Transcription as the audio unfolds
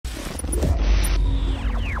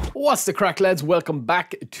What's the crack, lads? Welcome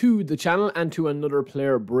back to the channel and to another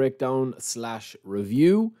player breakdown slash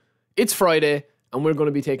review. It's Friday and we're going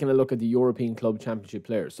to be taking a look at the European Club Championship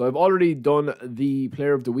players. So I've already done the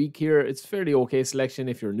player of the week here. It's fairly okay selection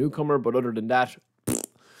if you're a newcomer, but other than that,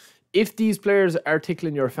 if these players are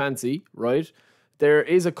tickling your fancy, right, there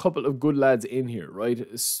is a couple of good lads in here, right?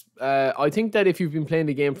 I think that if you've been playing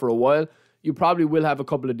the game for a while, you probably will have a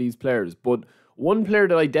couple of these players, but one player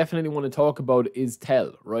that I definitely want to talk about is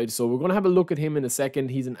Tell, right? So we're going to have a look at him in a second.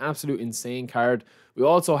 He's an absolute insane card. We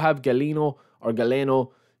also have Galeno, or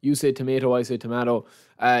Galeno. You say tomato, I say tomato.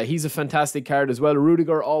 He's a fantastic card as well.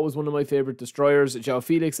 Rudiger, always one of my favorite destroyers. João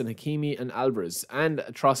Felix and Hakimi and Alvarez and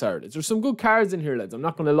Trossard. There's some good cards in here, lads. I'm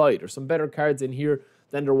not going to lie. There's some better cards in here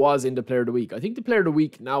than there was in the player of the week. I think the player of the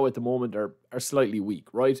week now at the moment are slightly weak,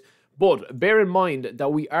 right? But bear in mind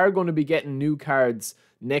that we are going to be getting new cards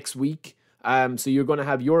next week. So you're going to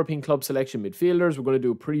have European Club Selection midfielders. We're going to do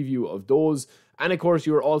a preview of those. And of course,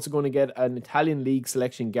 you're also going to get an Italian League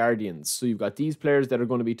Selection Guardians. So you've got these players that are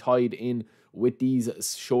going to be tied in with these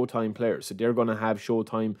Showtime players. So they're going to have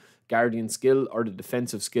Showtime Guardian skill or the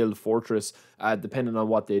defensive skill Fortress, depending on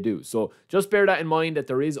what they do. So just bear that in mind that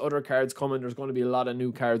there is other cards coming. There's going to be a lot of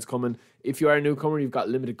new cards coming. If you are a newcomer, you've got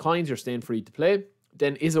limited coins, you're staying free to play,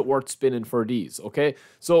 then is it worth spinning for these, okay?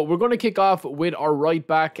 So we're going to kick off with our right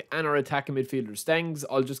back and our attacking midfielder Stengs.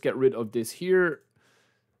 I'll just get rid of this here.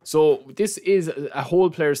 So this is a whole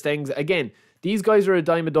player Stengs. Again, these guys are a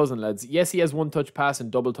dime a dozen, lads. Yes, he has one touch pass and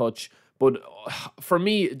double touch, but for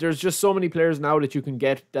me, there's just so many players now that you can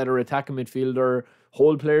get that are attacking midfielder,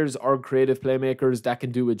 whole players or creative playmakers that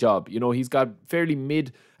can do a job. You know, he's got fairly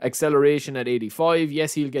mid acceleration at 85.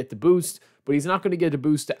 Yes, he'll get the boost, but he's not going to get a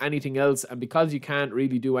boost to anything else. And because you can't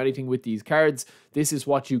really do anything with these cards, this is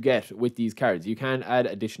what you get with these cards. You can't add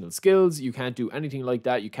additional skills. You can't do anything like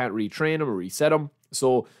that. You can't retrain them or reset them.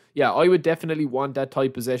 So yeah, I would definitely want that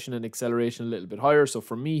type possession and acceleration a little bit higher. So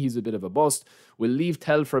for me, he's a bit of a bust. We'll leave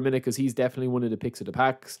Tell for a minute because he's definitely one of the picks of the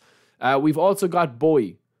packs. We've also got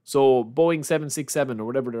Boy. So Boeing 767 or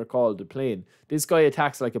whatever they're called, the plane. This guy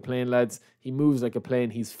attacks like a plane, lads. He moves like a plane.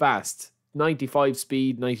 He's fast. 95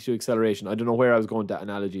 speed, 92 acceleration. I don't know where I was going with that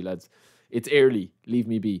analogy, lads. It's early. Leave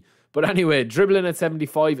me be. But anyway, dribbling at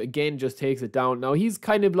 75, again, just takes it down. Now, he's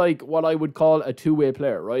kind of like what I would call a two-way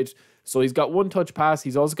player, right? So he's got one touch pass.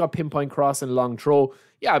 He's also got pinpoint cross and long throw.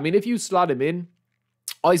 Yeah, I mean, if you slot him in,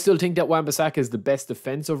 I still think that Wan-Bissaka is the best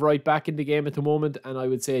defensive right back in the game at the moment. And I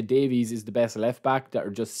would say Davies is the best left back that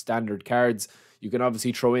are just standard cards. You can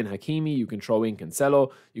obviously throw in Hakimi, you can throw in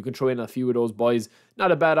Cancelo, you can throw in a few of those boys.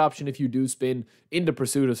 Not a bad option if you do spin in the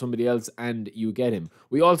pursuit of somebody else and you get him.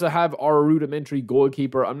 We also have our rudimentary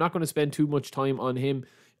goalkeeper. I'm not going to spend too much time on him.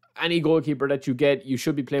 Any goalkeeper that you get, you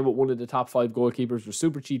should be playing with one of the top 5 goalkeepers. They're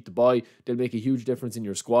super cheap to buy. They'll make a huge difference in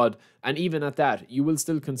your squad. And even at that, you will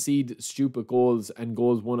still concede stupid goals and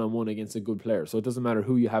goals one-on-one against a good player. So it doesn't matter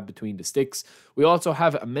who you have between the sticks. We also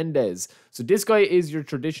have Mendes. So this guy is your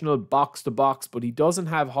traditional box-to-box, but he doesn't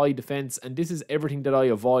have high defense. And this is everything that I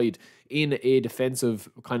avoid in a defensive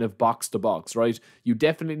kind of box-to-box, right? You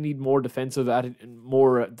definitely need more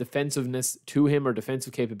more defensiveness to him or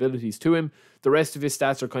defensive capabilities to him. The rest of his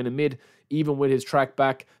stats are kind of mid. Even with his track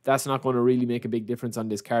back, that's not going to really make a big difference on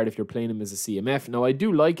this card if you're playing him as a CMF. Now, I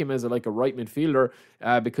do like him as a right midfielder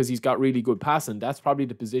because he's got really good passing. That's probably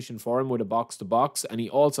the position for him with a box-to-box. And he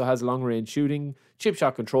also has long-range shooting, chip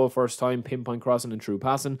shot control first time, pinpoint crossing, and true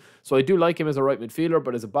passing. So I do like him as a right midfielder,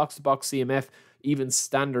 but as a box-to-box CMF, even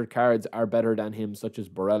standard cards are better than him, such as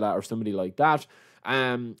Barella or somebody like that.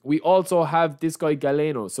 We also have this guy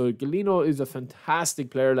Galeno. So Galeno is a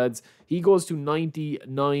fantastic player, lads. He goes to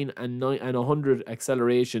 99 and 100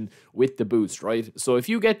 acceleration with the boost, right? So if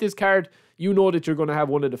you get this card, you know that you're going to have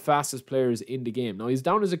one of the fastest players in the game. Now, he's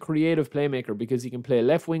down as a creative playmaker because he can play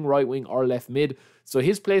left wing, right wing, or left mid. So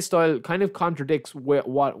his play style kind of contradicts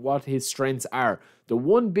what his strengths are. The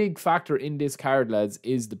one big factor in this card, lads,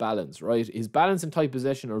 is the balance, right? His balance and tight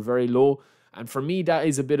possession are very low. And for me, that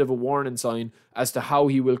is a bit of a warning sign as to how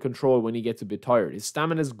he will control when he gets a bit tired. His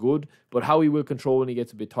stamina is good, but how he will control when he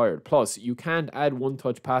gets a bit tired. Plus, you can't add one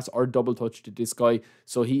touch pass or double touch to this guy.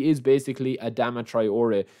 So he is basically a Dama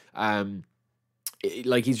Traore.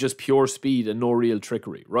 Like he's just pure speed and no real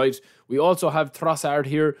trickery, right? We also have Trossard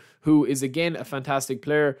here, who is again a fantastic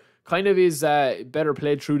player. Kind of is better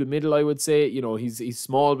played through the middle, I would say. You know, he's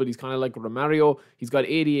small, but he's kind of like Romario. He's got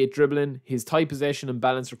 88 dribbling. His tight possession and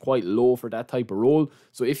balance are quite low for that type of role.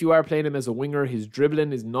 So if you are playing him as a winger, his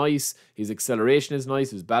dribbling is nice. His acceleration is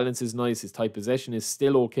nice. His balance is nice. His tight possession is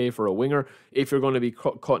still okay for a winger if you're going to be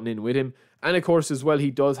cutting in with him. And of course, as well, he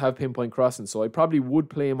does have pinpoint crossing. So I probably would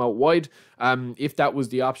play him out wide if that was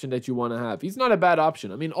the option that you want to have. He's not a bad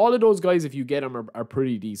option. I mean, all of those guys, if you get them, are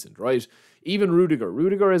pretty decent, right? Even Rudiger.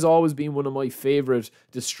 Rudiger has always been one of my favourite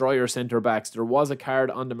destroyer centre-backs. There was a card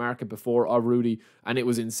on the market before of Rudy, and it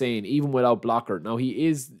was insane, even without blocker. Now,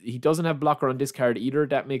 he doesn't have blocker on this card either.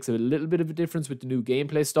 That makes a little bit of a difference with the new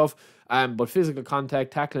gameplay stuff. But physical contact,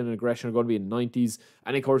 tackling, and aggression are going to be in the 90s.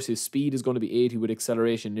 And, of course, his speed is going to be 80 with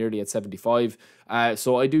acceleration nearly at 75.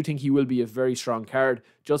 So I do think he will be a very strong card,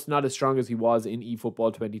 just not as strong as he was in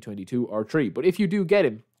eFootball 2022 or 3. But if you do get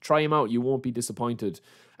him, try him out. You won't be disappointed.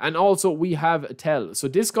 And also, we have Tell. So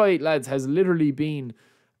this guy, lads, has literally been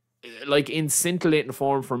like in scintillating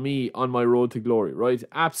form for me on my road to glory, right?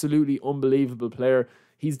 Absolutely unbelievable player.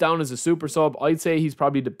 He's down as a super sub. I'd say he's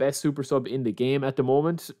probably the best super sub in the game at the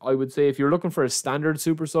moment. I would say if you're looking for a standard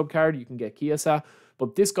super sub card, you can get Chiesa.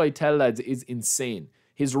 But this guy, Tell, lads, is insane.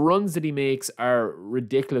 His runs that he makes are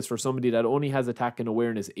ridiculous for somebody that only has attack and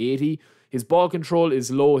awareness 80. His ball control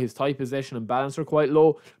is low. His tight possession and balance are quite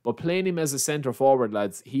low. But playing him as a centre forward,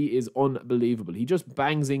 lads, he is unbelievable. He just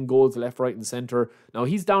bangs in goals left, right and centre. Now,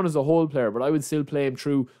 he's down as a whole player, but I would still play him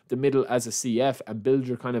through the middle as a CF and build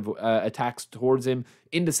your kind of attacks towards him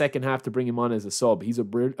in the second half to bring him on as a sub. He's a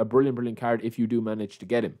brilliant card if you do manage to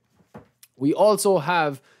get him. We also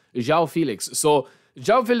have João Felix. So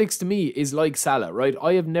João Felix to me is like Salah, right?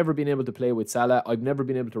 I have never been able to play with Salah. I've never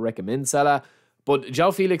been able to recommend Salah. But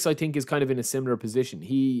João Felix, I think, is kind of in a similar position.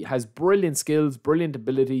 He has brilliant skills, brilliant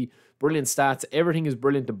ability, brilliant stats. Everything is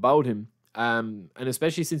brilliant about him. And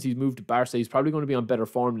especially since he's moved to Barca, he's probably going to be on better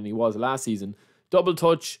form than he was last season. Double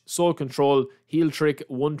touch, soul control, heel trick,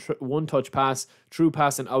 one touch pass, true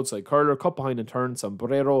pass and outside curler, cut behind and turn,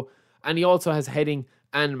 sombrero. And he also has heading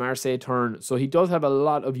and Marseille turn. So he does have a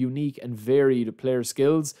lot of unique and varied player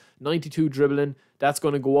skills. 92 dribbling, that's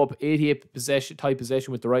going to go up. 88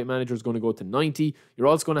 possession with the right manager is going to go to 90. You're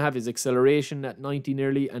also going to have his acceleration at 90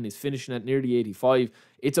 nearly and his finishing at nearly 85.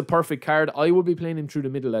 It's a perfect card. I will be playing him through the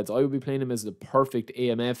middle, lads. I will be playing him as the perfect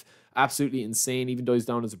AMF. Absolutely insane, even though he's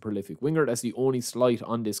down as a prolific winger. That's the only slight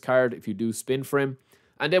on this card if you do spin for him.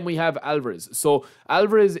 And then we have Alvarez. So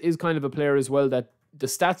Alvarez is kind of a player as well that the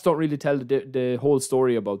stats don't really tell the whole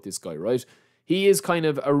story about this guy, right? He is kind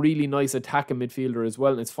of a really nice attacking midfielder as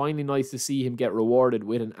well, and it's finally nice to see him get rewarded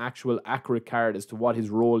with an actual accurate card as to what his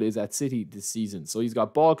role is at City this season. So he's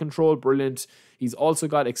got ball control, brilliant. He's also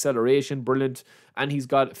got acceleration, brilliant. And he's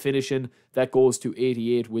got finishing that goes to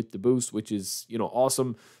 88 with the boost, which is, you know,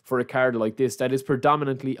 awesome for a card like this. That is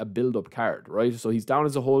predominantly a build-up card, right? So he's down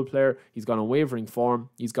as a whole player. He's got unwavering form.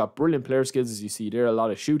 He's got brilliant player skills, as you see there. A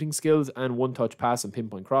lot of shooting skills and one-touch pass and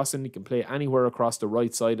pinpoint crossing. He can play anywhere across the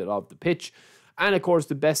right side of the pitch. And of course,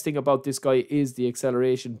 the best thing about this guy is the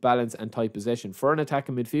acceleration, balance, and tight possession. For an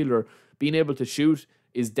attacking midfielder, being able to shoot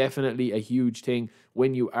is definitely a huge thing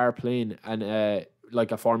when you are playing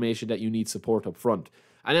like a formation that you need support up front.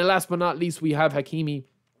 And then last but not least, we have Hakimi,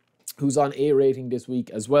 who's on A rating this week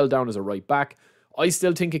as well, down as a right back. I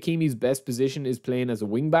still think Hakimi's best position is playing as a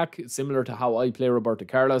wing back, similar to how I play Roberto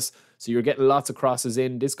Carlos. So you're getting lots of crosses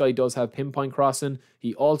in. This guy does have pinpoint crossing.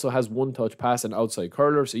 He also has one-touch pass and outside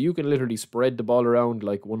curler. So you can literally spread the ball around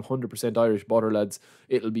like 100% Irish butter, lads.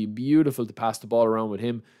 It'll be beautiful to pass the ball around with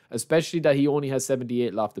him, especially that he only has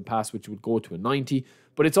 78 lofted pass, which would go to a 90.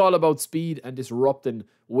 But it's all about speed and disrupting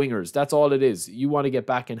wingers. That's all it is. You want to get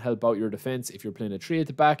back and help out your defense. If you're playing a 3 at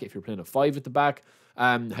the back, if you're playing a 5 at the back,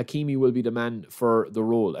 Hakimi will be the man for the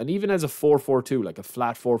role. And even as a 4-4-2, like a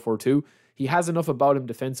flat 4-4-2, he has enough about him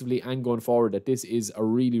defensively and going forward that this is a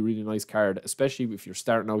really, really nice card, especially if you're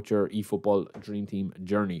starting out your eFootball Dream Team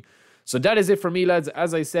journey. So that is it for me, lads.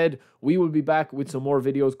 As I said, we will be back with some more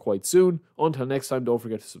videos quite soon. Until next time, don't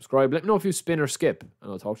forget to subscribe. Let me know if you spin or skip,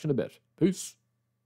 and I'll talk to you in a bit. Peace.